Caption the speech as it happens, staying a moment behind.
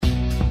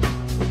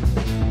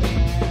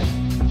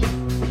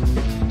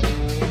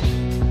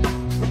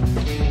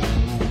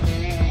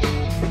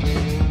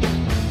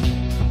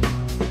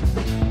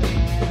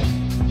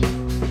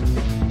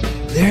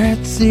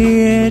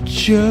See It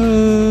Show.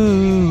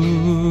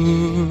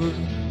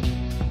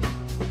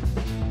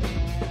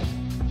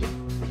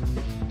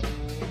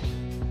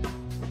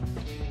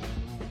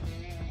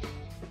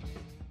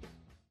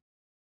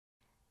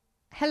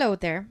 Hello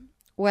there.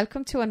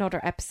 Welcome to another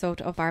episode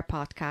of our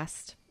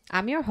podcast.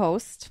 I'm your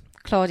host,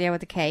 Klaudia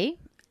with a K,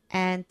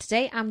 and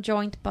today I'm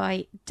joined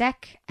by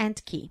Dec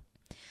and Key.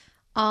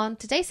 On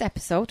today's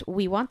episode,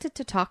 we wanted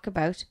to talk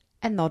about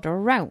another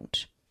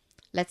round.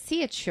 Let's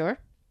see it, sure.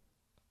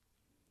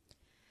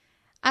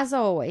 As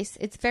always,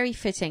 it's very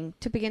fitting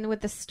to begin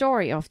with the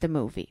story of the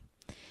movie.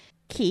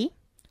 Key,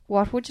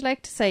 what would you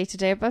like to say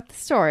today about the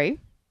story?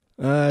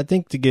 I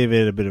think to give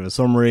it a bit of a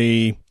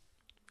summary,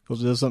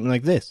 goes to something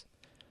like this.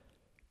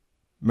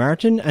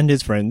 Martin and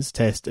his friends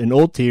test an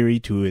old theory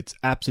to its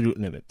absolute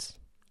limits.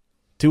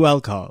 To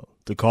alcohol,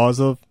 the cause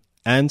of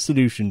and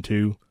solution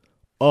to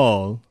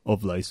all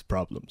of life's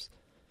problems.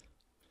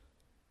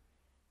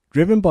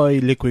 Driven by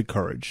liquid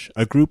courage,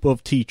 a group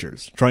of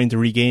teachers trying to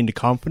regain the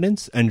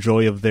confidence and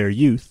joy of their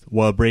youth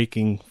while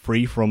breaking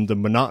free from the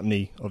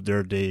monotony of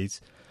their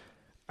days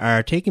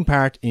are taking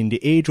part in the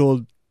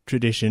age-old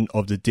tradition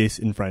of the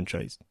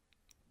disenfranchised.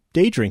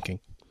 Day drinking.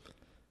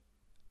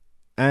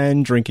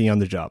 And drinking on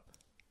the job.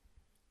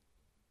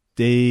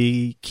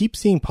 They keep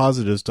seeing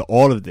positives to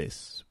all of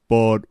this,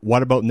 but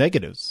what about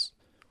negatives?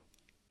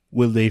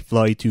 Will they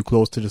fly too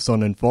close to the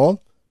sun and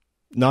fall?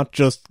 Not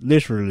just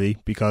literally,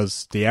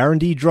 because they are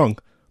indeed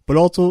drunk, but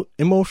also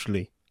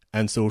emotionally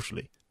and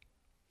socially.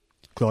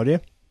 Klaudia?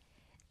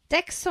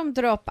 Dec summed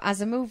it up as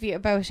a movie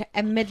about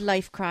a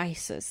midlife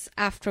crisis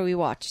after we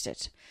watched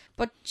it.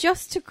 But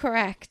just to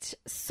correct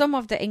some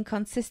of the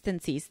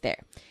inconsistencies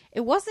there,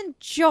 it wasn't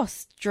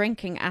just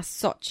drinking as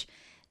such.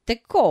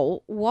 The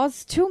goal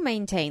was to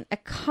maintain a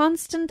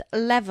constant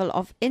level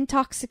of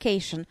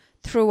intoxication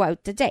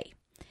throughout the day.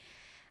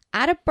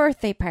 At a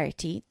birthday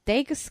party,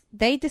 they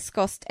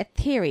discussed a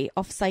theory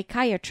of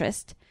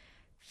psychiatrist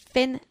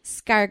Finn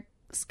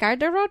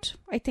Skarderud,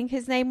 I think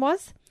his name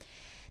was,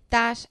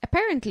 that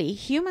apparently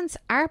humans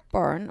are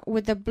born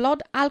with a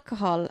blood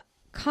alcohol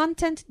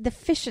content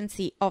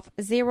deficiency of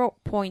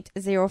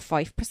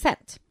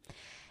 0.05%,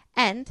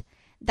 and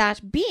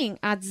that being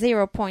at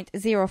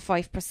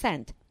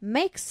 0.05%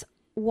 makes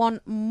one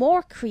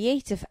more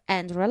creative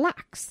and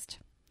relaxed.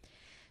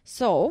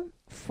 So,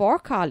 4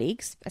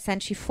 colleagues,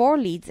 essentially 4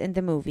 leads in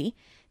the movie,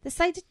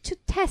 decided to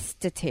test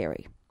the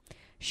theory.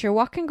 Sure,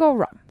 what can go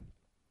wrong?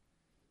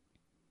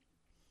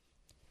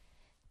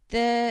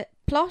 The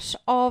plot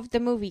of the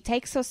movie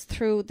takes us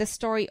through the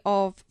story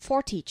of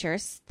 4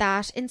 teachers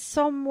that in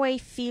some way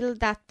feel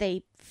that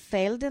they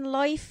failed in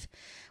life,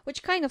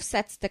 which kind of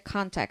sets the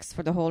context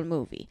for the whole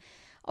movie.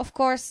 Of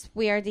course,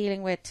 we are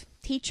dealing with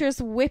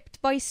teachers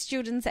whipped by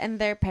students and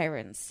their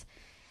parents.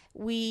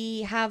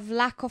 We have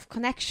lack of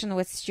connection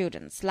with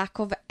students, lack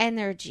of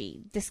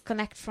energy,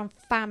 disconnect from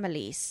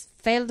families,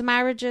 failed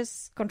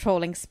marriages,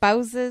 controlling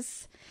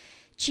spouses,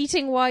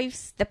 cheating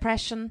wives,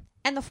 depression,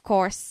 and of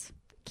course,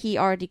 Key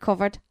already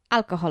covered,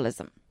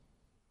 alcoholism.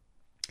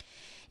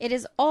 It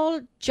is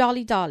all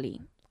jolly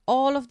dolly.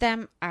 All of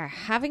them are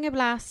having a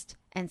blast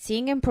and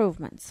seeing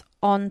improvements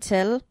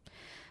until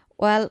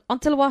what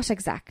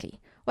exactly?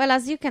 Well,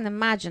 as you can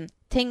imagine,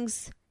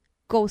 things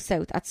go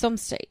south at some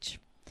stage.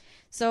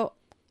 So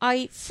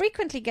I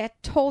frequently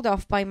get told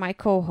off by my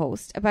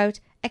co-host about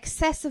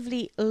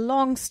excessively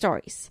long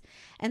stories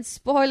and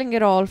spoiling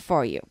it all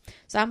for you.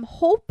 So I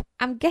hope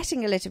I'm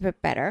getting a little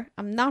bit better.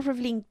 I'm not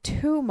revealing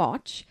too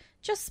much,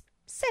 just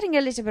setting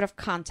a little bit of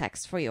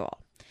context for you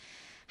all.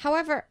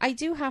 However, I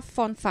do have a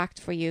fun fact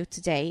for you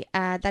today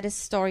that is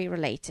story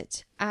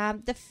related.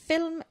 The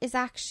film is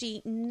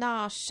actually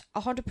not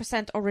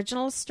 100%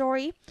 original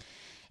story.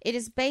 It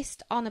is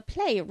based on a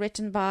play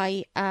written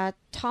by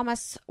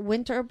Thomas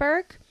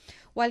Winterberg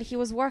while he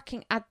was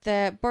working at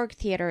the Burg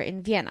Theatre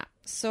in Vienna.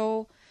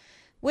 So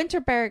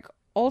Winterberg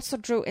also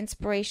drew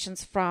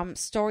inspirations from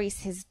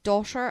stories his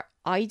daughter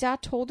Ida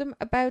told him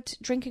about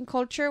drinking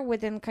culture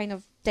within kind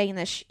of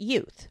Danish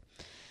youth.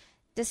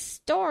 The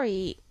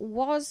story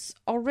was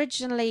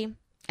originally,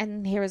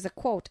 and here is a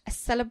quote, a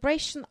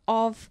celebration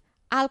of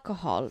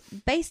alcohol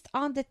based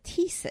on the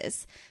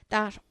thesis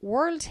that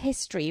world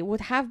history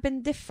would have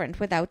been different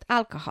without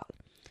alcohol.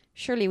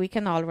 Surely we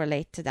can all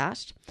relate to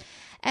that.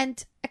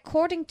 And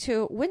according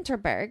to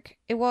Winterberg,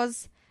 it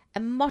was a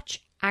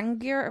much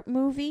angrier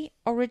movie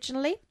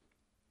originally.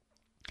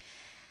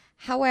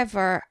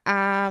 However,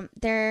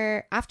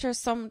 after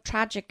some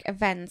tragic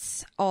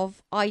events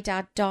of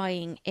Ida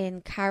dying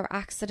in car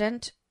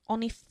accident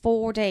only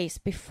 4 days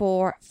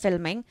before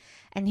filming,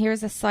 and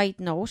here's a side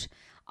note,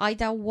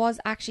 Ida was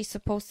actually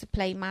supposed to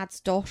play Mads'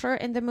 daughter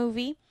in the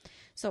movie.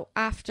 So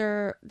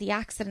after the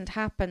accident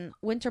happened,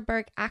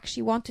 Winterberg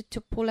actually wanted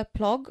to pull a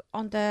plug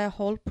on the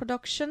whole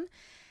production.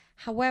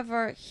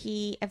 However,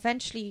 he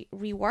eventually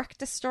reworked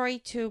the story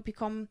to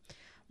become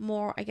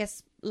more, I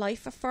guess,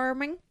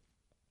 life-affirming.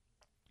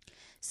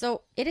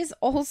 So it is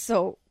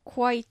also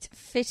quite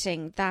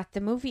fitting that the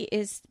movie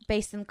is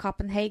based in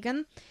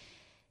Copenhagen.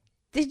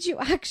 Did you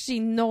actually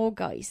know,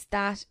 guys,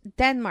 that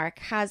Denmark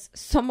has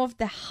some of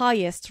the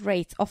highest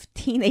rates of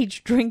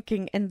teenage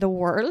drinking in the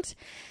world?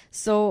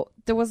 So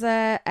there was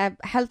a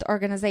health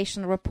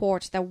organization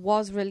report that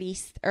was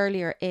released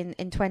earlier in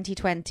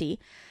 2020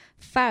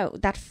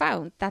 found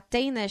that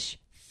Danish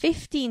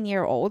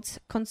 15-year-olds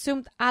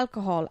consumed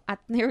alcohol at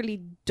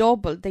nearly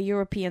double the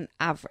European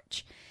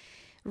average.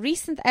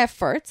 Recent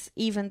efforts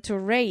even to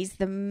raise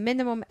the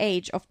minimum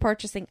age of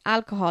purchasing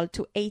alcohol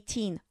to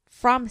 18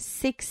 from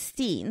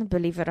 16,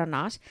 believe it or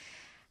not,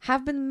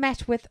 have been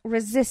met with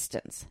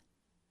resistance.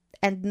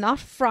 And not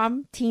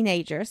from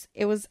teenagers.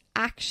 It was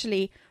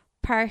actually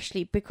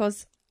partially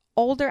because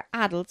older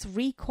adults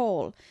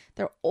recall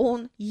their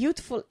own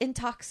youthful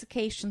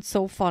intoxication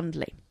so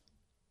fondly.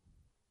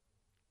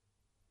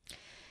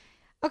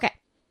 Okay,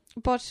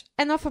 but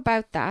enough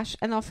about that.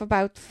 Enough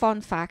about fun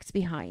facts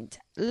behind.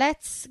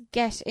 Let's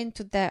get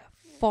into the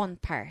fun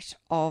part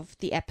of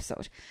the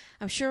episode.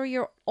 I'm sure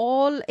you're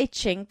all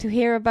itching to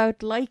hear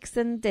about likes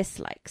and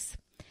dislikes.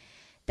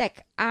 Dec,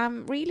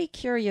 I'm really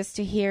curious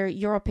to hear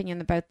your opinion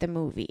about the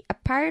movie.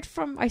 Apart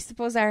from, I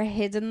suppose, our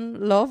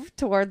hidden love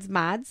towards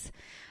Mads,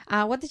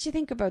 what did you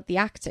think about the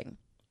acting?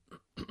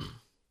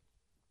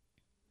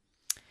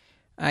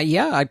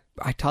 I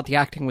thought the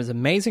acting was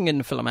amazing in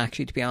the film,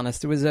 actually, to be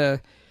honest. There was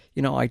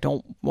I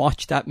don't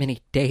watch that many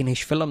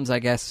Danish films, I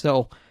guess,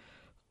 so,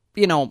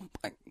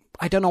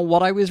 I don't know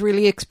what I was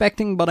really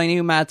expecting, but I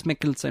knew Mads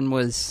Mikkelsen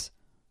was,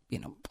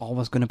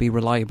 always going to be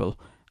reliable.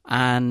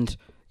 And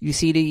you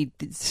see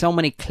so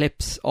many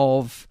clips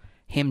of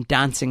him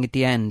dancing at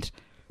the end.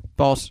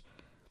 But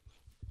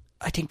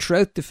I think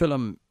throughout the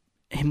film,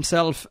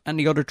 himself and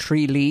the other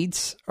three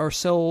leads are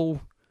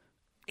so...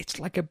 It's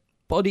like a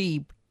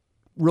buddy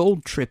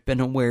road trip in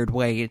a weird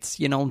way. It's,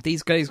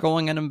 these guys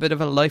going on a bit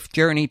of a life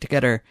journey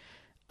together.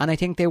 And I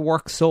think they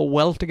work so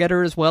well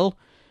together as well.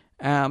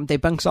 They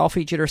bounce off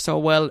each other so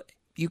well.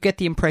 You get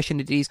the impression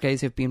that these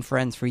guys have been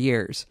friends for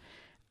years.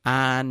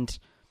 And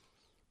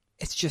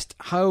it's just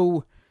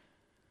how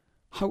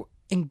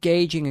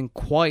engaging and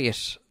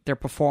quiet their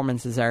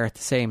performances are at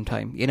the same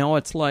time.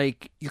 It's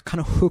like you're kind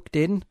of hooked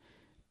in,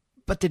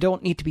 but they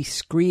don't need to be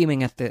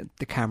screaming at the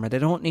camera. They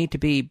don't need to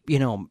be,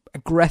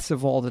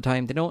 aggressive all the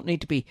time. They don't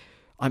need to be,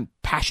 I'm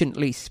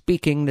passionately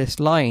speaking this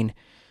line.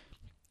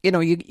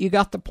 You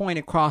got the point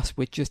across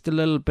with just a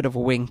little bit of a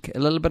wink, a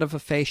little bit of a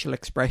facial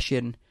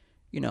expression.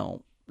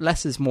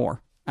 Less is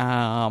more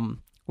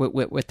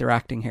with their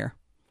acting here.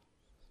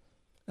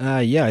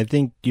 Yeah, I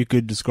think you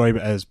could describe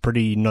it as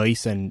pretty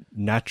nice and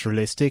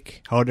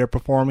naturalistic how they're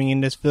performing in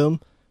this film.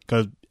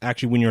 Because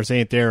actually, when you were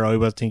saying it there, I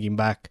was thinking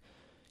back.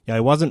 Yeah, I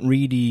wasn't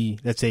really,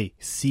 let's say,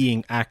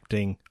 seeing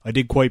acting. I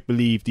did quite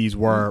believe these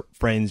were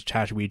friends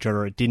chatting with each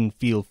other. It didn't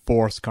feel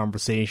forced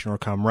conversation or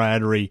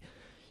camaraderie.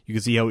 You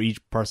can see how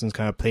each person's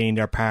kind of playing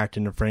their part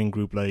in the friend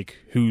group, like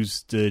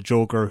who's the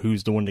joker,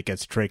 who's the one that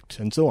gets tricked,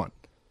 and so on.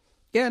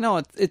 Yeah,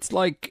 no, it's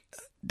like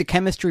the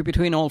chemistry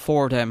between all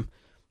four of them,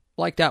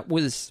 like that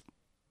was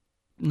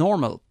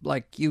normal.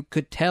 Like you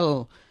could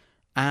tell,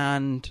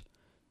 and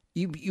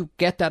you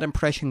get that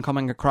impression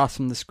coming across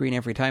from the screen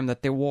every time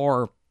that there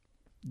were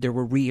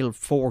real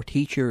four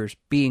teachers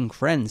being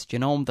friends.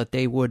 That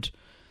they would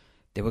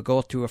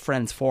go to a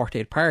friend's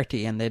 40th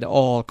party and they'd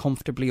all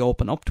comfortably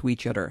open up to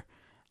each other.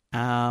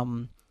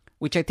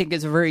 Which I think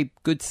is a very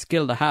good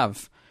skill to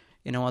have,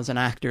 as an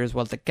actor as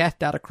well, to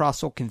get that across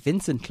so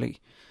convincingly,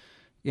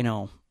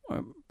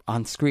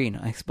 on screen.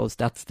 I suppose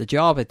that's the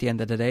job at the end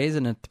of the day,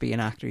 isn't it, to be an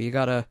actor? You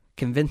gotta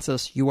convince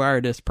us you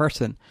are this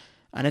person.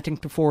 And I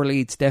think the four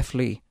leads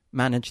definitely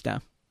managed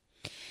that.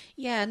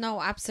 Yeah,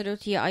 no,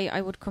 absolutely.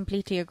 I would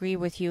completely agree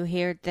with you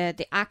here.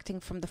 The acting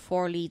from the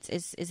four leads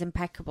is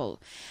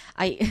impeccable.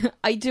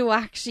 I do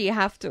actually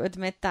have to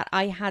admit that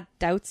I had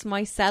doubts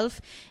myself.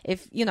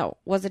 If,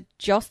 was it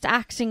just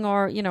acting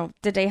or,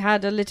 did they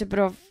had a little bit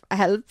of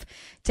help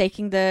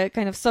taking the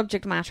kind of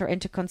subject matter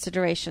into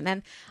consideration?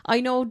 And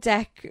I know,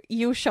 Dec,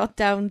 you shut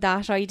down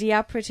that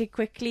idea pretty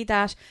quickly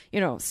that,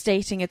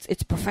 stating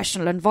it's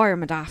professional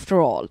environment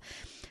after all.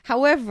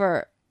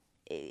 However,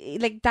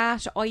 like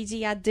that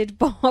idea did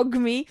bug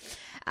me,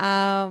 so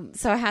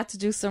I had to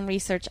do some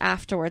research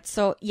afterwards.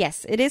 So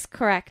yes, it is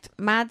correct.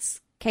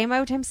 Mads came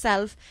out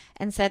himself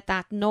and said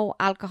that no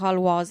alcohol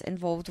was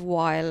involved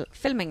while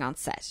filming on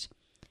set.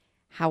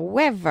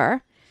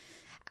 However,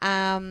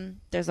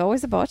 there's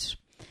always a but.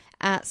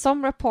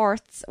 Some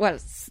reports, well,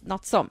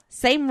 not some,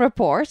 same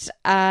report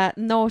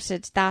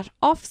noted that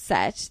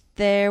offset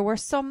there were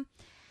some,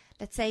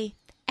 let's say,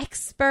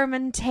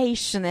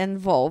 experimentation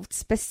involved,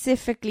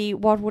 specifically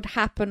what would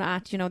happen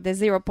at, the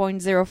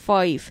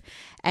 0.05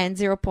 and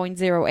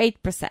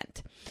 0.08%.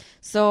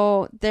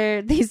 So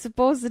they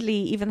supposedly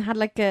even had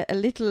like a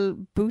little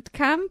boot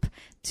camp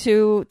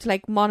to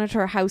like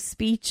monitor how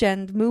speech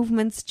and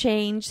movements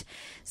changed.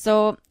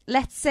 So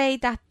let's say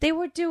that they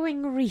were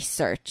doing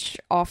research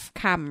off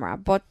camera,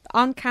 but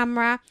on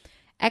camera,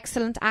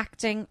 excellent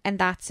acting, and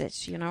that's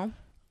it,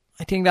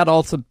 I think that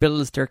also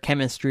builds their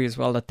chemistry as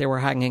well, that they were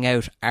hanging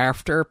out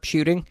after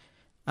shooting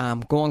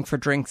going for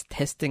drinks,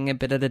 testing a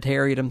bit of the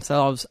theory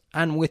themselves,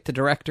 and with the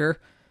director,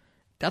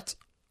 that's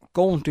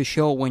going to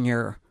show when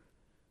you're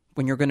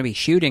going to be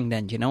shooting.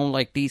 Then, you know,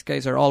 like, these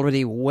guys are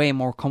already way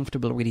more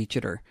comfortable with each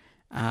other.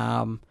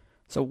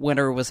 So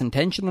whether it was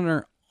intentional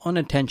or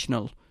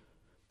unintentional,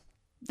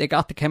 they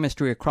got the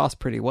chemistry across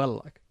pretty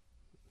well. Like,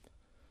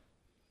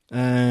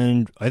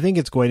 and I think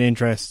it's quite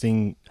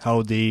interesting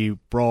how they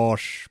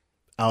brought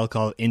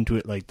alcohol into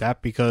it like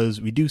that, because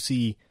we do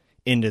see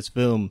in this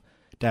film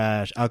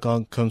that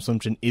alcohol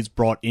consumption is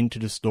brought into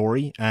the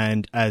story,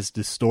 and as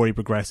the story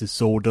progresses,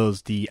 so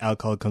does the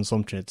alcohol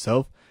consumption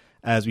itself.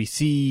 As we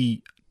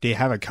see, they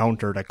have a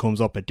counter that comes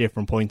up at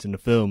different points in the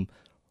film,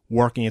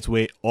 working its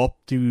way up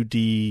to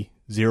the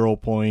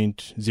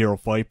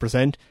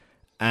 0.05%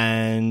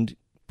 and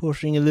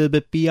pushing a little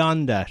bit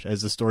beyond that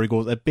as the story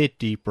goes a bit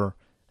deeper,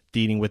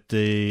 dealing with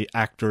the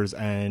actors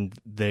and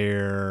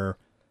their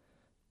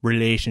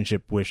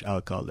relationship with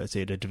alcohol, let's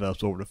say, that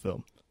develops over the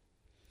film.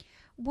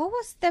 What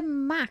was the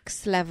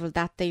max level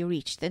that they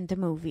reached in the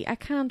movie? I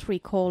can't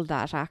recall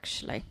that,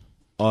 actually.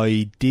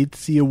 I did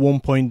see a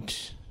 1.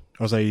 Not sure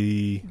it was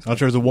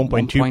a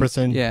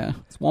 1.2%. Yeah,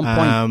 it's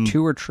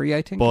 1.2 or 3,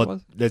 I think. But it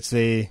was. let's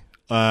say,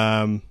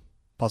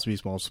 possibly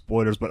small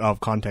spoilers, but out of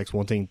context,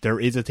 one thing, there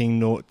is a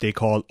thing they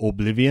call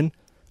oblivion,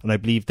 and I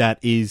believe that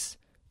is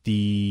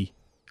the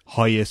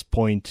highest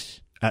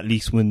point, at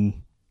least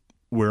when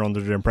we're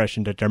under the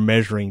impression that they're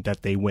measuring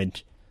that they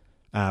went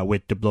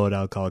with the blood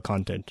alcohol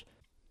content.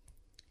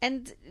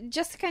 And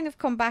just to kind of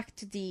come back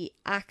to the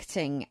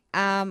acting,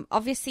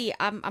 obviously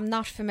I'm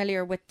not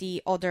familiar with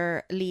the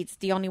other leads.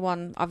 The only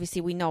one obviously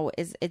we know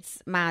is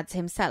it's Mads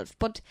himself.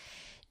 But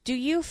do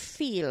you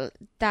feel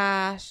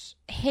that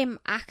him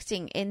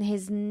acting in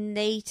his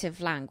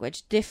native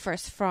language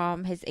differs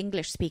from his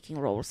English speaking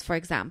roles, for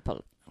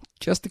example?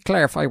 Just to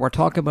clarify, we're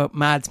talking about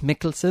Mads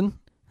Mikkelsen,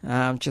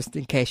 just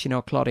in case you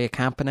know Claudia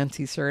can't pronounce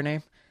his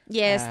surname.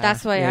 Yes,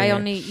 that's why he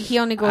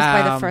only goes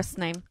by the first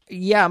name.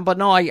 Yeah, but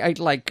no, I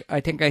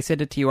think I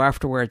said it to you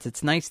afterwards.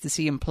 It's nice to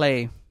see him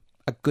play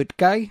a good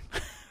guy,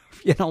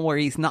 you know, where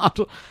he's not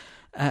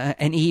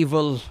an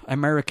evil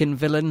American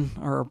villain,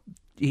 or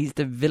he's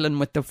the villain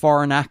with the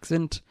foreign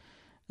accent.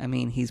 I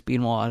mean, he's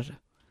been a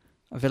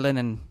villain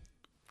in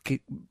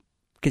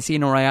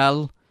Casino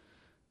Royale,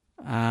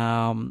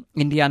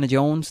 Indiana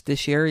Jones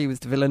this year. He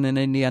was the villain in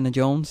Indiana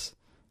Jones.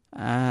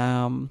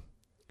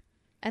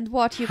 And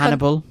what you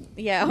Hannibal.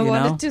 I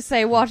wanted to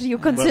say, what do you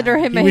consider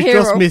him a hero? He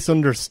hero? was just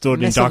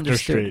misunderstood in Doctor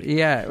Strange.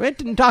 Yeah,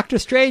 in Doctor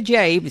Strange,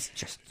 yeah, he was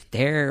just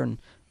there. And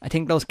I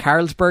think those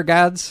Carlsberg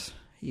ads,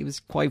 he was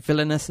quite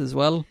villainous as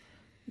well,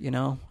 you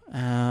know.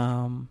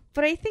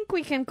 But I think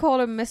we can call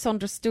him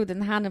misunderstood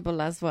in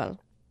Hannibal as well.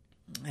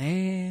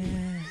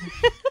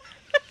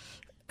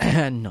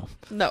 No.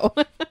 No.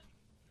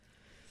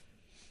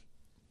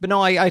 But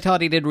no, I thought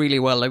he did really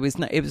well. It was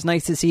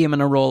nice to see him in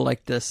a role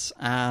like this.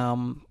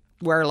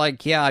 Where,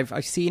 like, yeah,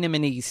 I've seen him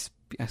in his,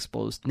 I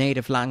suppose,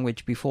 native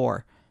language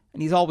before,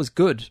 and he's always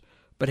good.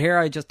 But here,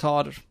 I just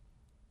thought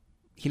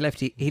he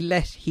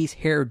let his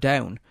hair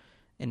down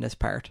in this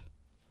part.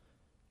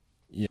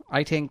 Yeah.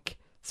 I think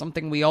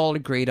something we all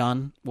agreed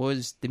on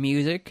was the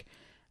music,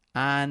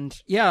 and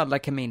yeah,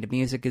 like, I mean, the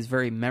music is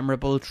very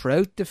memorable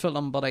throughout the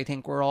film. But I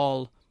think we're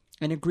all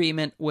in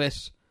agreement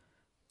with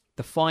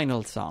the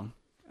final song.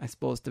 I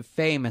suppose the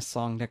famous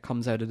song that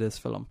comes out of this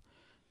film.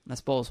 And I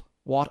suppose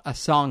what a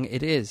song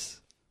it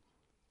is.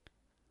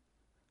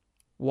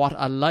 What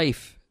a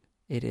life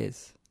it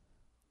is.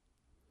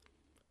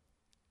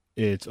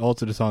 It's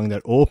also the song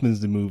that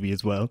opens the movie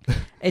as well.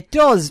 It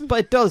does,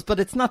 but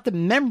it's not the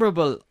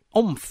memorable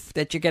oomph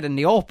that you get in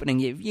the opening.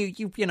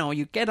 You know,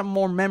 you get a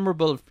more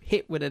memorable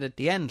hit with it at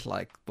the end,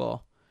 like,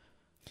 but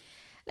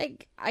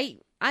like, I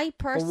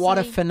personally... But what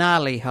a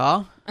finale,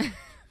 huh?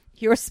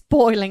 You're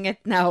spoiling it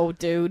now,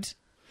 dude.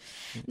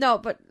 No,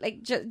 but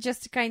like,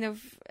 just to kind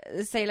of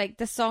say, like,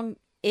 the song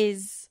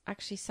is...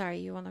 Actually, sorry,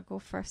 you want to go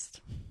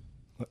first?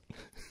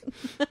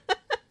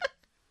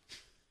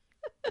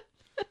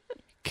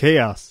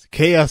 Chaos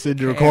in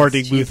the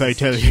recording booth, I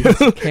tell you.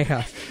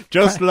 Chaos.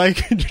 Just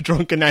like the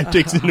drunken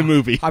antics in the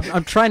movie.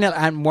 I'm trying to...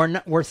 And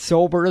we're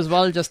sober as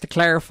well, just to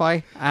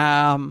clarify.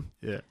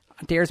 Yeah.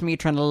 There's me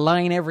trying to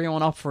line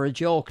everyone up for a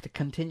joke to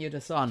continue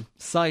this on.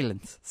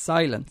 Silence.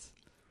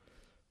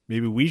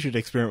 Maybe we should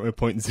experiment with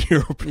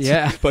 0.05%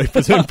 Yeah.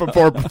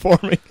 before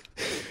performing.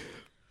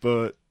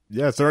 But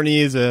yeah, it certainly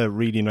is a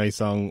really nice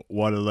song.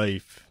 What a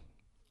life.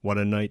 What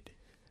a night.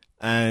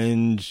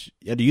 And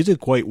yeah, they use it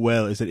quite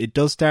well. Is that it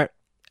does start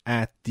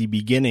at the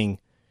beginning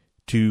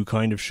to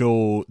kind of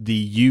show the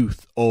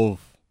youth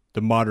of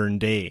the modern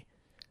day.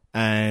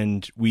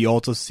 And we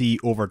also see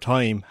over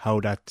time how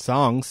that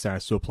song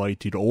starts to apply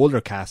to the older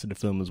cast of the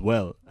film as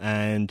well.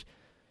 And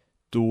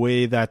the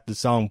way that the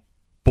song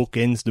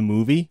bookends the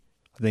movie,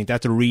 I think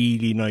that's a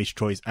really nice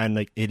choice. And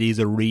like, it is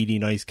a really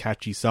nice,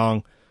 catchy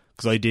song,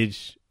 because I did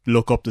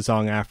look up the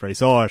song after I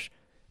saw it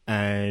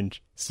and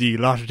see a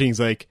lot of things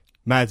like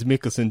Mads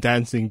Mikkelsen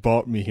dancing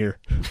brought me here.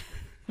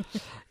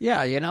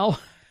 Yeah, you know.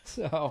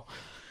 So,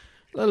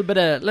 little bit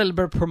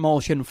of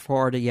promotion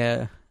for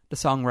the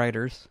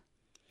songwriters.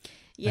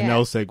 Yeah. And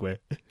now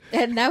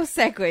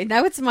segue.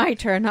 Now it's my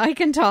turn. I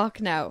can talk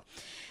now.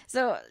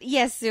 So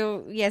yes,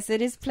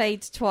 it is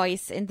played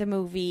twice in the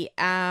movie.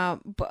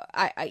 But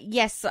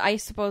I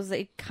suppose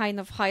it kind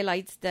of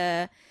highlights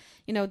the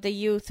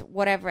youth,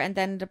 whatever, and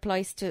then it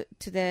applies to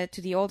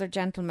the older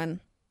gentleman.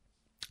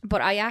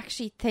 But I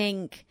actually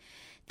think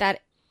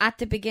that at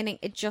the beginning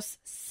it just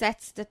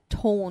sets the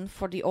tone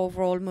for the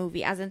overall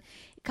movie, as in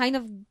it kind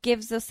of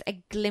gives us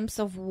a glimpse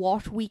of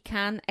what we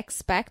can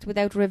expect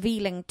without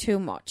revealing too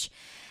much.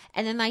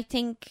 And then I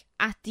think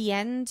at the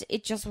end,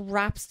 it just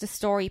wraps the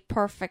story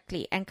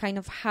perfectly, and kind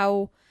of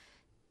how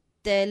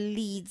the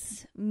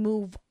leads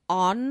move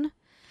on,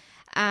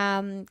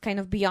 kind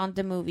of beyond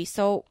the movie.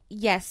 So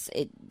yes,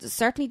 it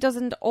certainly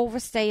doesn't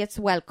overstay its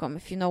welcome,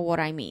 if you know what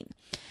I mean.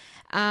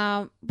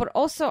 But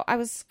also, I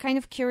was kind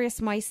of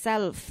curious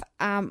myself.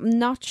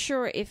 Not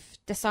sure if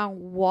the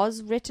song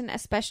was written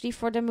especially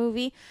for the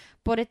movie,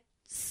 but it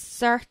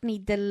certainly,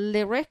 the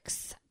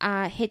lyrics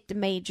hit the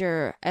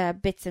major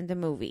bits in the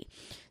movie.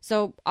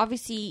 So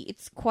obviously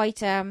it's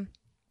quite a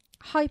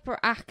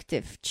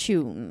hyperactive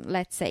tune,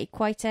 let's say,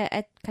 quite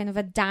a kind of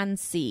a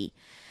dancey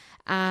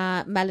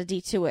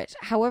melody to it.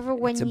 However,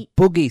 when it's a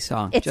boogie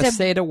song. Just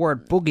say the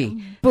word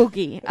boogie.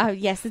 Boogie.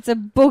 Yes, it's a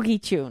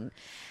boogie tune.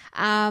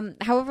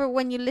 However,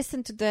 when you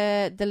listen to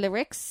the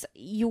lyrics,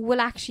 you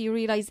will actually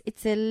realize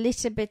it's a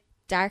little bit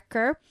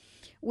darker,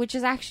 which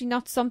is actually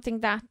not something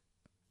that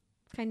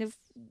kind of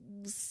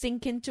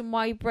sink into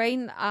my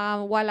brain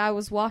while I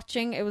was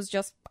watching. It was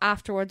just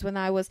afterwards, when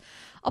I was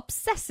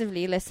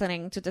obsessively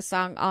listening to the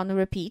song on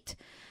repeat,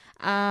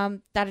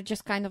 that it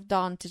just kind of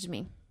daunted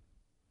me.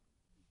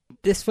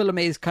 This film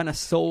is kind of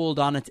sold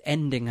on its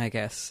ending, I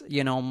guess.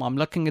 I'm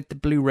looking at the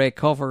Blu-ray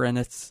cover, and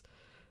it's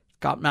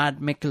got Mads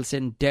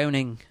Mikkelsen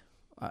downing,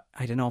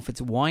 I don't know if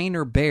it's wine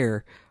or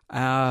beer,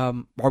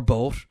 or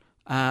both.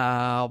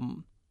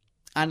 And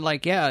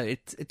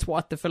it's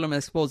what the film, I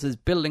suppose, is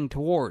building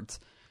towards.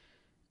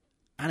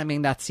 And I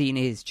mean, that scene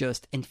is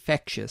just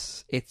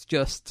infectious. It's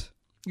just,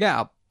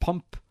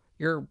 pump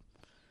your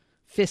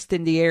fist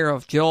in the air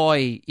of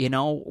joy,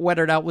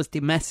 Whether that was the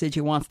message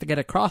he wants to get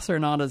across or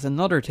not is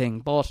another thing.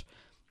 But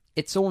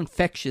it's so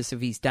infectious if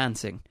he's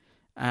dancing.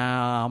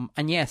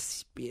 And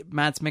yes,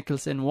 Mads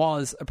Mikkelsen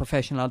was a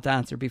professional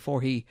dancer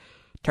before he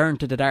turned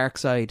to the dark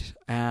side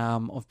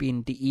of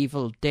being the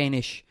evil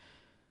Danish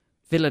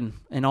villain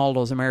in all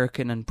those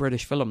American and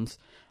British films.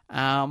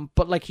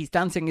 But his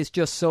dancing is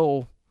just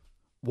so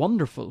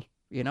wonderful,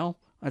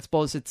 I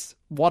suppose it's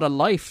what a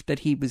life that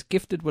he was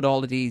gifted with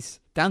all of these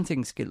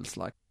dancing skills.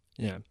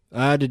 Yeah,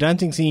 the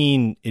dancing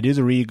scene, it is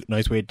a really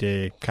nice way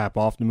to cap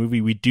off the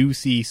movie. We do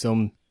see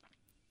some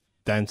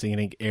dancing, I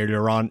think,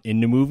 earlier on in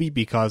the movie,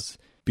 because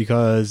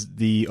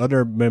the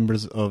other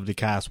members of the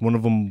cast, one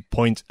of them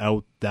points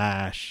out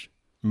that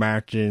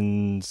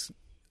Martin's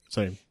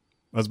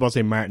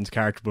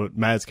character, but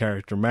Mads'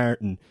 character,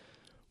 Martin,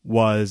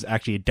 was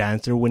actually a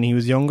dancer when he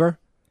was younger.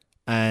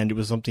 And it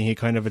was something he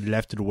kind of had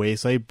left to the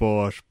wayside,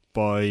 but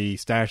by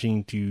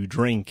starting to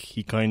drink,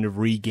 he kind of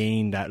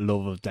regained that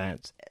love of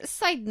dance.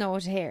 Side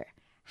note here.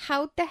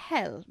 How the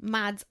hell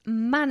Mads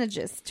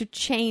manages to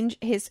change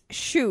his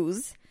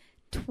shoes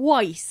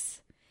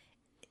twice,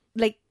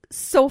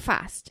 so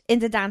fast, in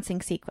the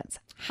dancing sequence?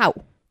 How?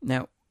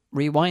 Now,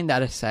 rewind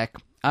that a sec.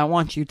 I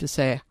want you to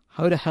say,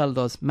 how the hell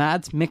does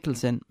Mads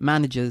Mikkelsen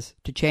manages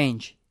to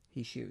change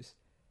his shoes?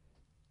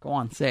 Go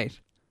on, say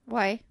it.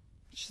 Why?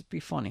 Just be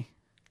funny.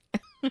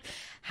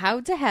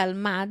 How the hell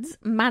Mads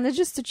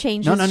manages to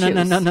change his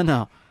shoes?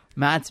 No.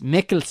 Mads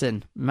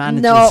Mikkelsen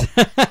manages. No,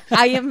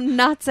 I am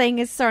not saying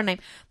his surname.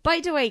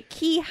 By the way,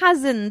 he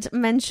hasn't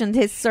mentioned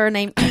his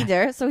surname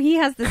either, so he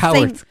has the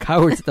same...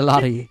 Cowards, the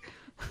lot of you.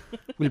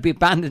 We'll be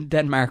banned in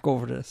Denmark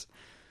over this.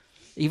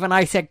 Even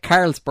I said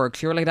Carlsberg,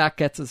 surely that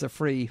gets us a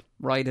free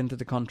ride into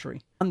the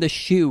country. On the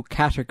shoe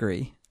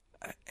category,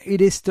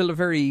 it is still a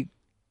very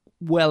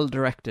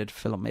well-directed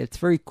film. It's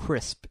very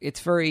crisp.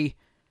 It's very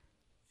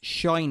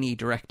shiny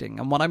directing.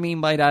 And what I mean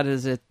by that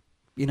is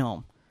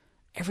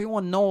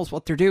everyone knows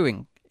what they're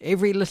doing.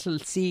 Every little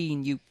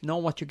scene, you know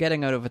what you're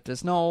getting out of it.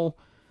 There's no,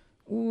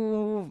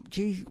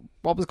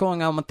 what was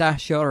going on with that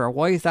shot, or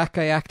why is that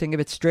guy acting a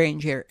bit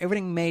strange here?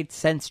 Everything made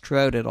sense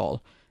throughout it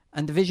all.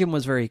 And the vision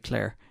was very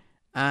clear.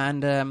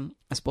 And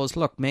I suppose,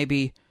 look,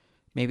 maybe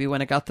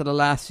when it got to the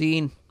last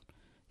scene,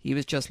 he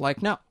was just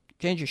like, no,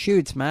 change your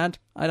shoes, man.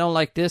 I don't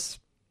like this.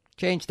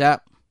 Change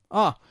that.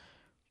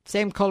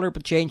 Same colour,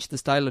 but change the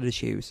style of the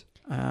shoes.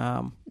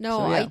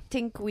 I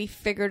think we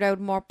figured out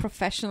more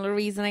professional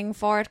reasoning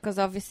for it, because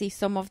obviously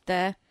some of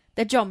the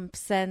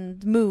jumps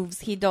and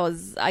moves he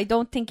does, I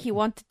don't think he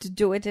wanted to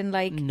do it in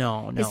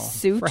his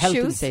suit for health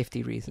shoes. And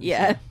safety reasons.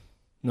 Yeah.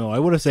 No, I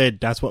would have said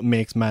that's what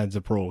makes Mads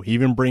a pro. He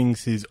even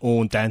brings his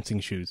own dancing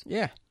shoes.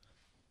 Yeah.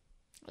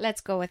 Let's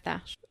go with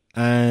that.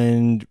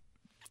 And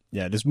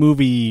yeah, this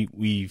movie,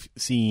 we've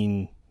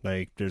seen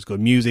there's good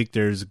music,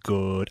 there's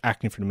good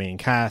acting for the main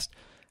cast.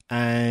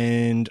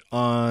 And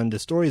on the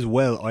story as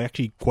well, I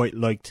actually quite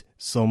liked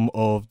some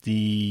of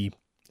the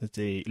let's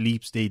say,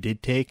 leaps they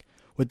did take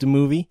with the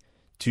movie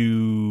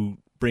to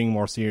bring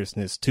more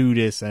seriousness to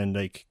this and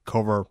like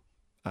cover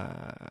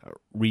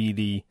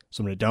really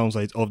some of the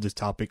downsides of this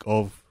topic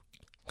of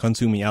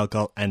consuming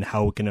alcohol and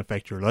how it can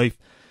affect your life.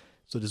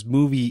 So this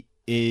movie,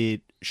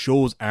 it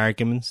shows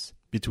arguments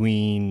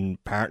between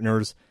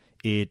partners.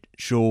 It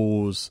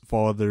shows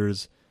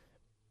fathers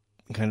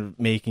kind of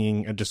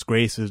making a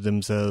disgrace of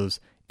themselves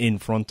in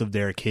front of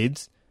their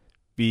kids,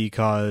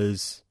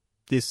 because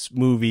this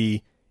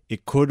movie,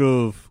 it could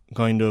have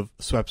kind of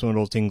swept some of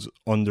those things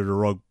under the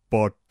rug,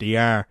 but they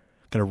are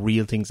kind of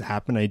real things that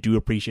happen. I do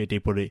appreciate they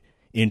put it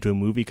into a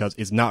movie, because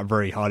it's not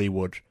very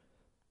Hollywood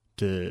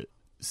to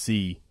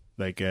see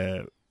like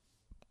a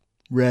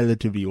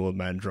relatively old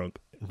man drunk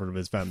in front of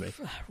his family.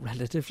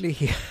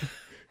 Relatively.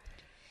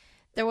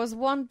 There was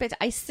one bit,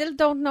 I still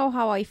don't know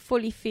how I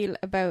fully feel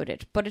about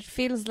it, but it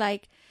feels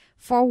like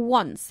for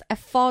once a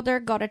father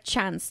got a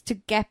chance to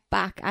get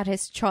back at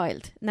his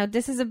child. Now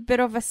this is a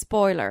bit of a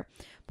spoiler,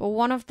 but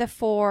one of the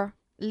 4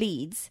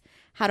 leads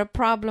had a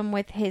problem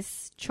with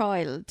his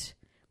child,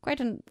 quite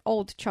an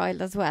old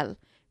child as well,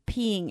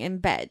 peeing in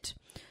bed.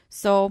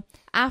 So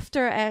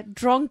after a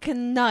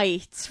drunken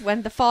night,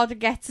 when the father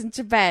gets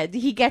into bed,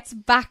 he gets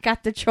back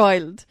at the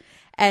child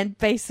and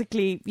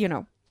basically, you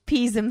know,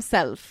 pees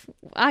himself.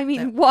 I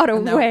mean, what a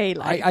way.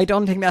 Like, I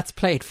don't think that's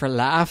played for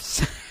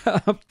laughs,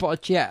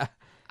 but yeah.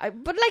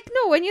 But like,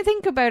 no, when you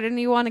think about it and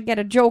you want to get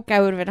a joke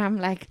out of it, I'm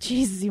like,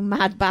 Jesus, you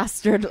mad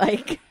bastard.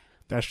 Like,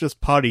 that's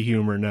just potty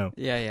humor now.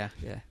 Yeah.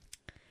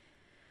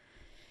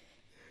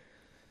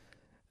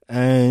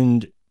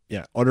 And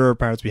yeah, other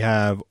parts we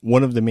have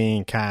one of the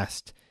main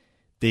cast.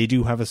 They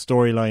do have a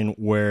storyline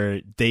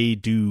where they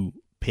do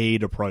pay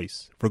the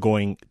price for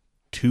going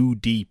too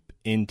deep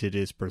into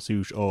this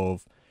pursuit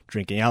of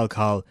drinking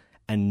alcohol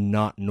and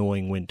not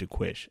knowing when to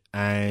quit.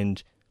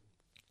 And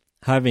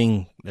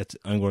having,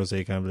 I'm going to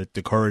say, kind of like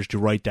the courage to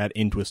write that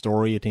into a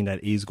story, I think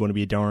that is going to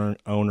be a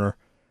downer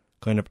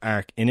kind of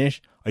arc in it.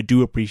 I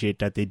do appreciate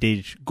that they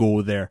did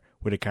go there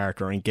with a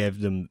character and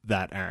give them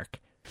that arc.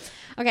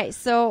 Okay,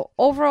 so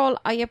overall,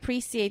 I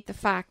appreciate the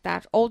fact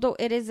that although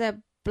it is a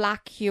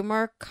black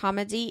humor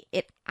comedy,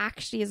 it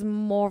actually is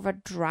more of a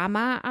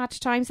drama at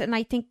times, and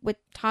I think with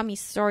Tommy's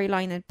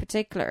storyline in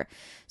particular.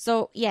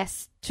 So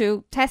yes,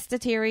 to test the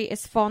theory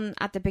is fun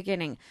at the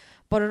beginning,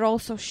 but it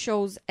also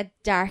shows a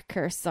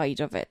darker side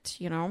of it,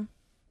 you know.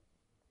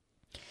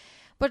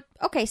 But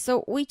okay,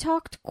 so we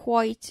talked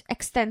quite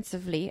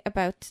extensively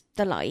about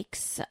the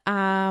likes,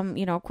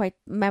 you know, quite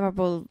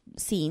memorable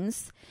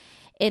scenes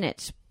in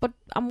it. But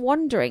I'm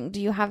wondering,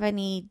 do you have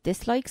any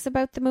dislikes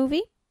about the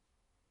movie?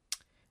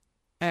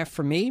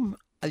 For me,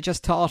 I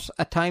just thought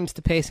at times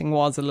the pacing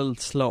was a little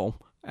slow,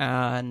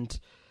 and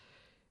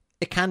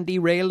it can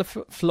derail the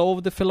flow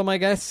of the film, I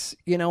guess.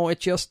 You know, it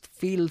just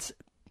feels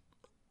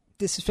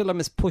this film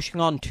is pushing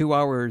on 2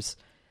 hours,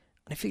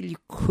 and I feel you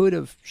could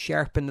have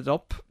sharpened it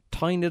up,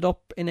 tightened it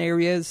up in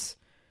areas,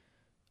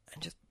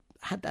 and just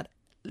had that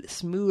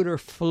smoother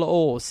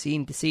flow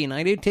scene to scene.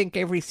 I do think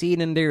every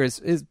scene in there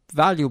is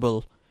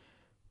valuable,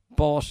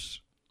 but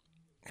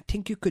I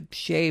think you could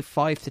shave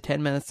 5 to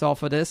 10 minutes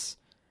off of this,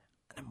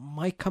 and it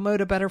might come out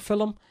a better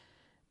film.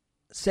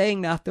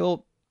 Saying that,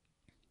 though,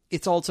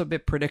 it's also a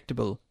bit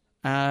predictable.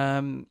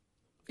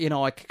 You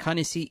know, I could kind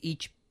of see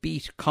each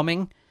beat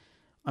coming.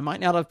 I might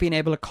not have been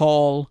able to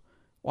call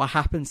what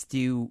happens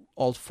to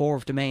all 4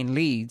 of the main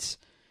leads,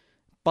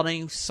 but I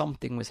knew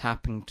something was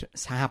happening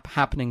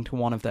to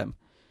one of them.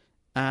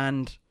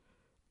 And,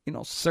 you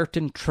know,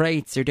 certain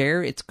traits are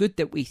there. It's good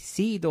that we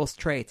see those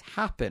traits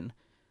happen,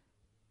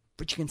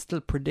 but you can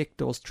still predict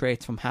those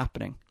traits from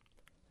happening.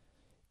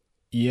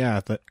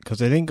 Yeah,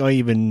 because I think I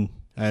even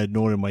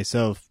noted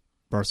myself,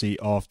 Percy,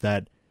 off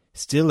that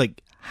still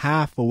like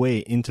half away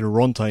into the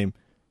runtime,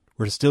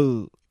 we're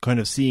still kind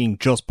of seeing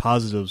just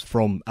positives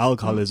from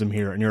alcoholism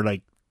here, and you're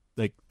like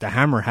the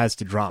hammer has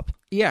to drop.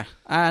 Yeah,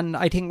 and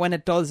I think when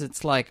it does,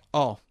 it's like,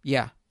 oh,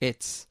 yeah,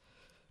 it's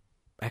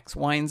X,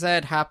 Y, and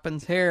Z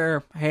happens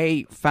here.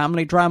 Hey,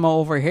 family drama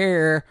over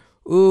here.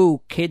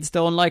 Ooh, kids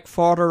don't like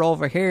father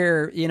over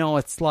here. You know,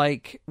 it's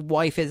like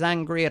wife is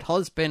angry at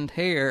husband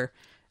here.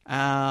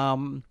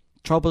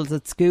 Troubles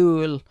at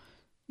school.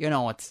 You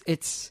know,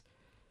 it's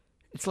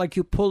like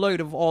you pull out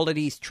of all of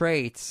these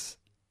traits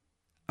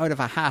out of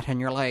a hat,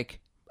 and you're like,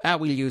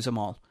 we'll use them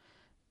all.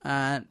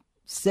 And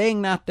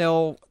saying that,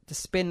 though, to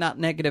spin that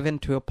negative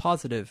into a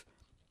positive,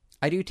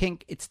 I do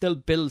think it still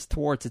builds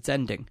towards its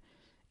ending.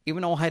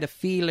 Even though I had a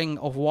feeling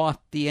of what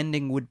the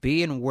ending would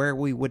be and where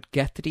we would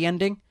get to the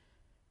ending,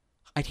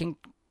 I think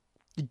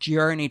the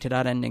journey to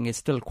that ending is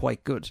still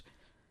quite good.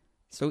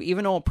 So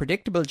even though a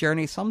predictable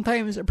journey,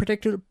 sometimes a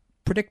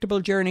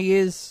predictable journey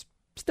is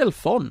still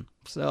fun.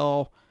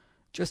 So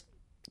just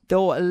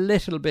though a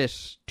little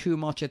bit too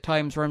much at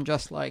times where I'm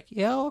just like,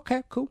 yeah,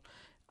 okay, cool.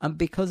 And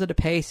because of the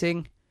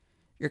pacing,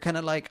 you're kind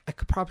of like, I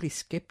could probably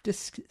skip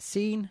this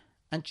scene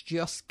and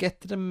just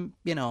get to them,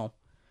 you know,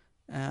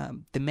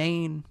 the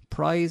main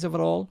prize of it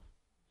all.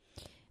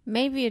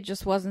 Maybe it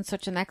just wasn't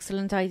such an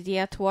excellent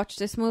idea to watch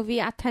this movie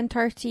at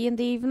 10:30 in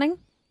the evening.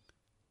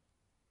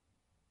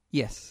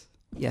 Yes.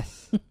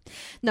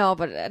 No,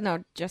 but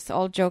no, just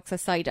all jokes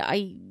aside,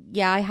 I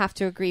have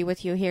to agree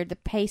with you here. The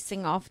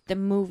pacing of the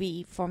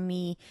movie for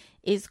me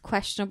is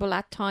questionable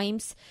at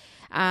times.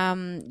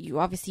 You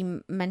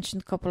obviously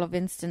mentioned a couple of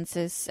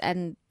instances,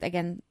 and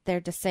again, they're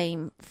the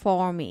same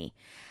for me.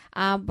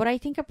 But I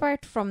think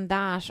apart from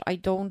that, I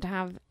don't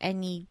have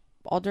any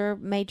other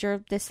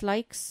major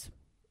dislikes.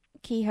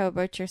 Key, how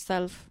about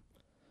yourself?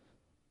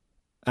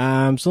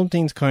 Some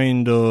things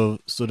kind of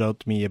stood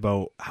out to me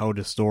about how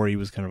the story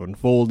was kind of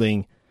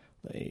unfolding.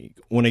 Like,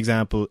 one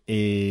example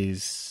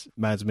is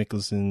Mads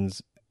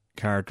Mikkelsen's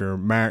character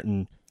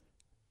Martin,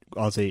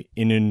 I'll say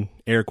in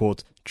air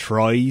quotes,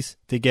 tries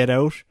to get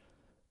out,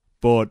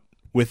 but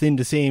within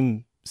the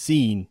same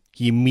scene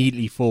he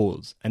immediately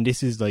folds, and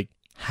this is like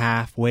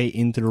halfway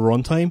into the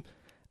runtime,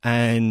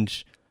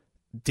 and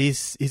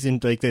this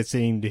isn't like that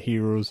saying the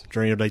hero's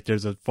journey, like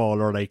there's a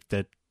fall or like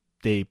that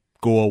they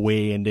go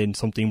away and then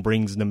something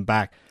brings them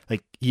back.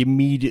 Like, he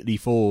immediately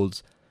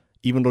folds,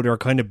 even though they're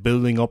kind of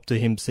building up to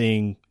him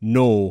saying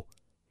no.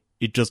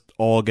 It just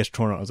all gets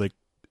thrown out. I was like,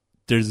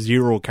 there's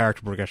zero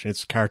character progression.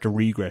 It's character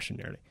regression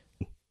nearly.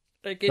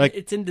 Like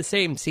it's in the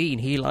same scene.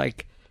 He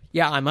like,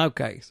 yeah, I'm out,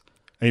 guys.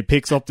 And he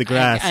picks up the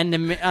glass. And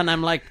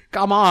I'm like,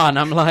 come on.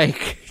 I'm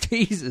like,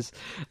 Jesus,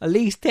 at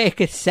least take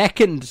a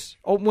second.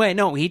 Oh, wait,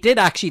 no, he did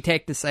actually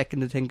take the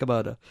second to think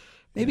about it.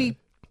 Maybe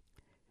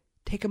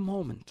take a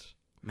moment,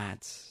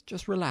 Mads.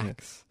 Just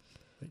relax.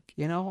 Yeah.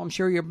 You know, I'm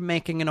sure you're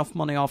making enough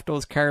money off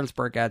those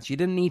Carlsberg ads. You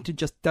didn't need to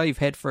just dive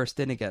headfirst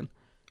in again.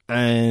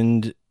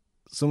 And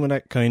some of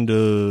that kind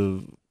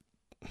of,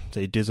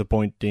 say,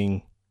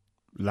 disappointing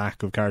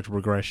lack of character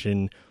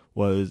progression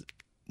was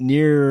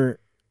near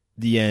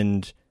the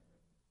end.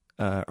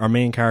 Our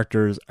main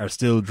characters are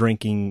still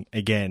drinking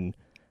again,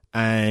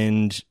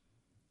 and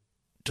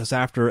just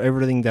after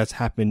everything that's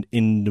happened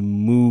in the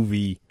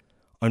movie,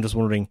 I'm just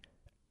wondering,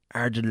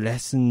 are the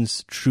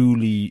lessons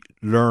truly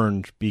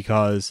learned?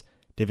 Because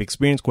they've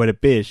experienced quite a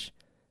bit,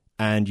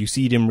 and you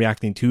see them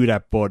reacting to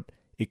that, but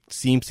it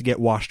seems to get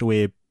washed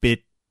away a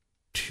bit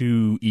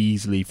too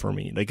easily for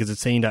me. Like, is it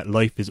saying that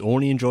life is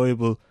only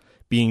enjoyable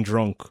being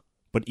drunk,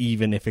 but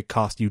even if it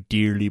cost you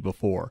dearly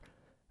before?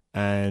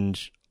 And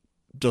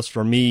just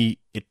for me,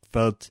 it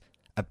felt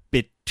a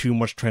bit too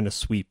much trying to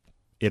sweep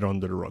it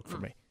under the rug for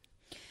me.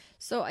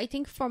 So I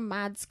think for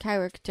Mads'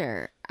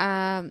 character,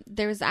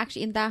 there's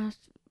actually in that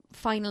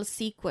final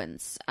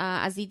sequence,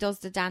 as he does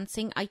the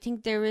dancing, I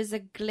think there is a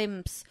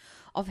glimpse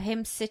of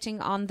him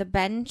sitting on the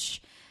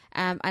bench,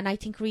 and I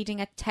think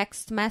reading a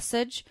text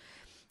message,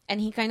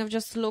 and he kind of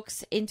just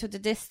looks into the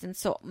distance.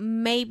 So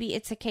maybe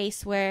it's a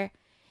case where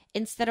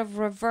instead of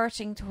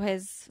reverting to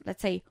his,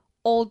 let's say,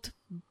 old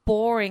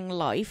boring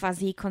life as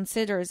he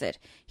considers it,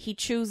 he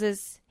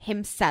chooses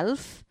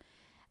himself,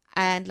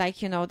 and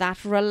like, you know,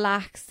 that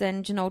relaxed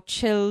and, you know,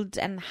 chilled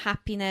and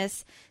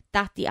happiness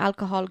that the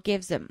alcohol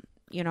gives him,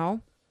 you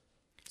know.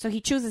 So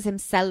he chooses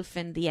himself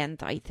in the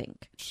end, I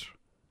think.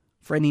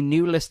 For any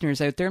new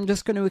listeners out there, I'm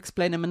just going to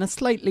explain him in a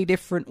slightly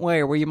different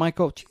way, where you might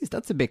go, geez,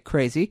 that's a bit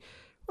crazy.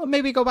 Well,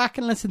 maybe go back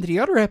and listen to the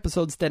other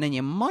episodes then, and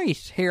you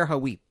might hear how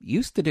we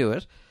used to do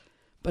it.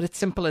 But it's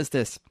simple as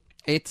this.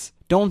 It's,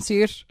 don't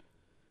see it,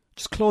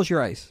 just close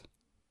your eyes.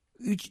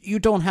 You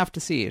don't have to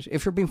see it.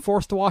 If you're being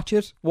forced to watch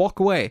it, walk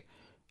away.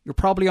 You're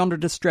probably under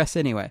distress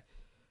anyway.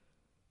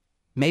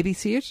 Maybe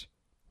see it?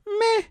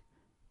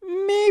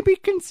 Maybe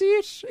can see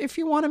it. If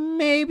you want to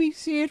maybe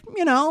see it,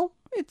 you know,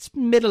 it's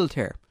middle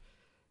tier.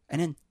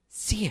 And then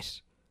see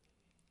it.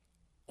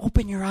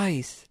 Open your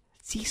eyes.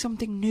 See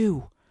something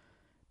new.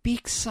 Be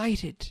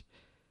excited.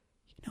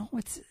 You know,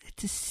 it's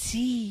to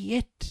see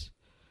it.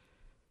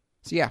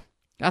 So yeah,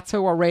 that's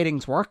how our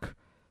ratings work.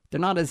 They're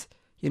not as,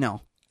 you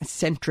know,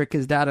 eccentric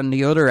as that in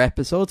the other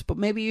episodes, but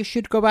maybe you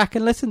should go back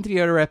and listen to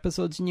the other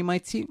episodes and you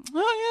might see,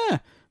 oh yeah,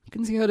 I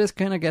can see how this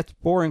kind of gets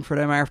boring for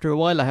them after a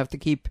while. I have to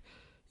keep,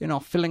 you know,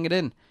 filling it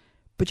in.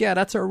 But yeah,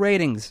 that's our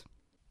ratings.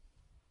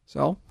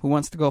 So, who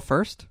wants to go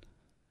first?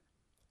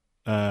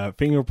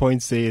 Finger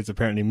points say it's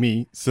apparently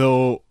me.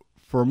 So,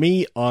 for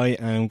me, I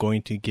am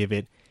going to give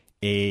it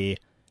a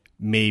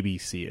maybe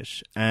see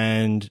it.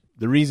 And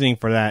the reasoning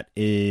for that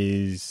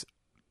is,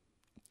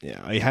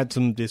 yeah, I had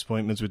some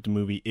disappointments with the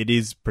movie. It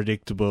is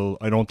predictable.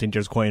 I don't think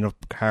there's quite enough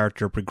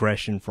character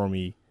progression for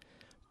me.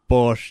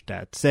 But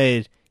that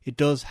said, it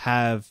does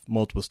have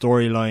multiple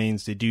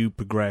storylines. They do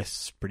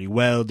progress pretty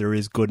well. There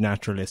is good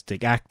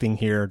naturalistic acting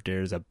here.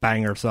 There's a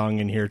banger song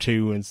in here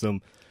too, and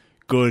some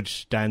good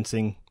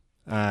dancing,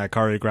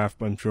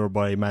 choreographed, I'm sure,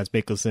 by Mads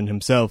Mikkelsen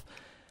himself.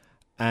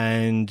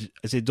 And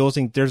I say, those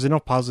things, there's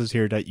enough positives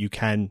here that you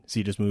can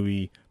see this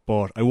movie,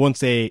 but I won't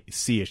say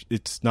see it.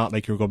 It's not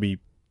like you're going to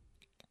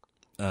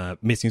be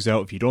missing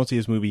out if you don't see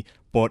this movie,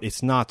 but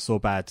it's not so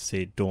bad to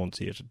say don't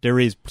see it. There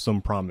is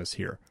some promise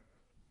here.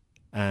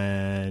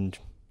 And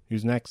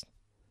who's next?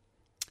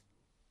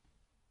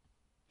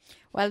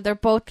 Well, they're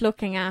both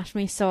looking at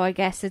me, so I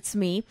guess it's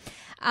me.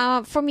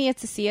 For me,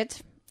 it's a see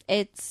it.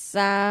 It's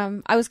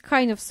I was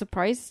kind of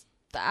surprised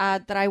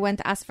that I went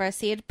as far as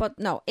see it, but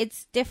no,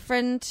 it's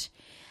different.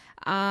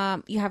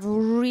 You have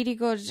really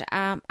good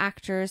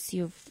actors.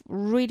 You've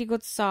really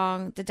good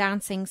song, the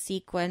dancing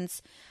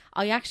sequence.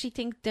 I actually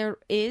think there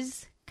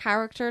is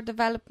character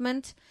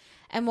development,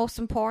 and most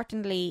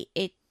importantly,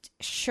 it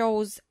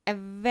shows a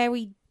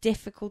very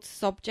difficult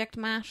subject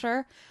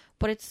matter,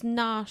 but it's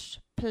not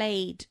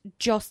played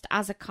just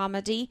as a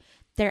comedy.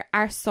 There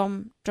are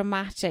some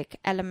dramatic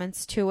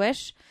elements to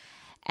it,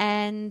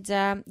 and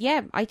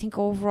I think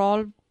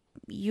overall,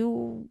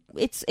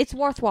 it's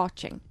worth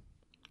watching.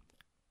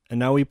 And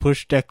now we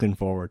push Declan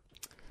forward.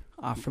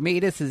 For me,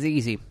 this is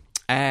easy.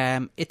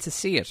 It's a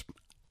see it.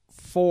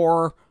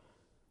 For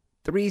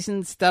the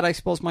reasons that I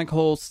suppose my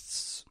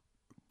hosts,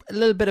 a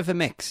little bit of a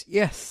mix.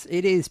 Yes,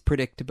 it is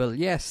predictable.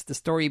 Yes, the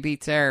story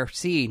beats are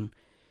seen.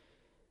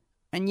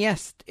 And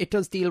yes, it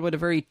does deal with a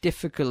very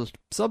difficult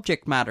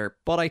subject matter,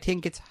 but I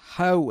think it's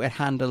how it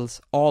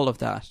handles all of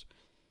that.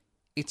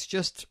 It's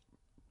just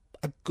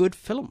a good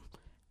film.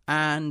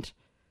 And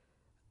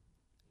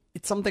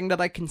it's something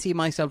that I can see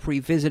myself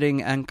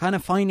revisiting and kind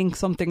of finding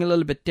something a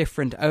little bit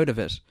different out of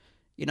it.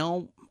 You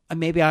know,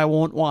 maybe I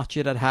won't watch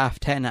it at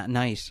 10:30 at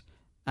night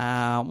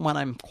when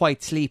I'm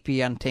quite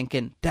sleepy and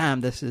thinking,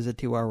 damn, this is a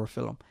 2-hour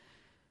film.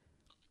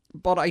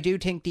 But I do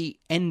think the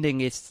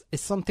ending is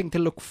something to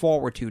look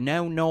forward to.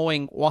 Now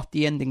knowing what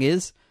the ending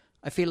is,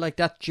 I feel like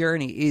that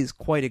journey is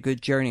quite a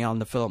good journey on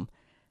the film.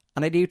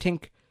 And I do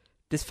think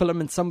this film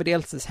in somebody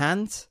else's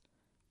hands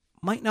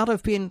might not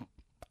have been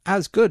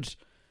as good.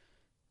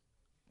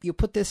 You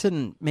put this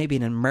in maybe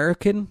an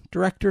American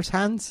director's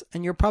hands,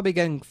 and you're probably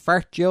getting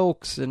fart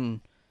jokes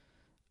and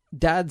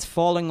dads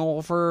falling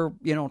over,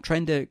 you know,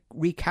 trying to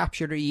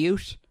recapture their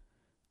youth.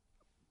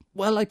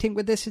 Well, I think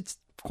with this, it's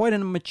quite a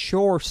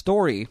mature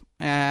story.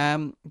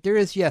 There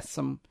is, yes,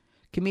 some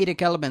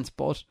comedic elements,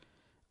 but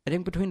I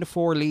think between the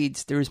 4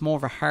 leads, there is more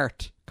of a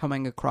heart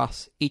coming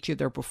across each of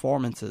their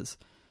performances.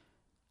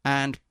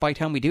 And by the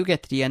time we do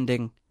get to the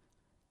ending,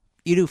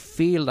 you do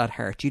feel that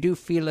hurt. You do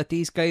feel that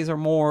these guys are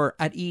more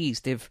at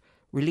ease. They've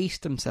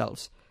released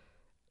themselves.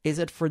 Is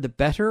it for the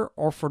better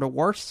or for the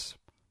worse?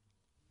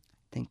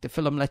 I think the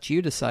film lets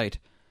you decide.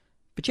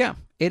 But yeah,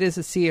 it is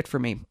a see it for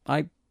me.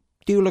 I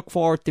do look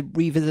forward to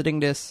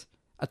revisiting this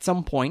at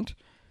some point.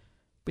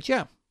 But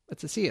yeah,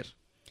 it's a see it.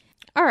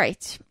 All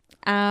right.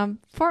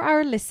 For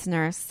our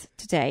listeners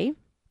today,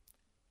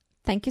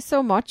 thank you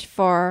so much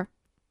for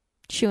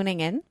tuning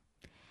in.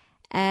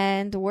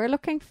 And we're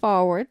looking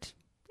forward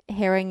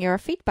hearing your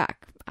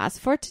feedback. As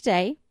for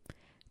today,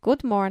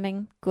 good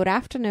morning, good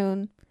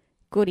afternoon,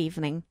 good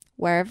evening,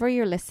 wherever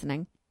you're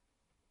listening.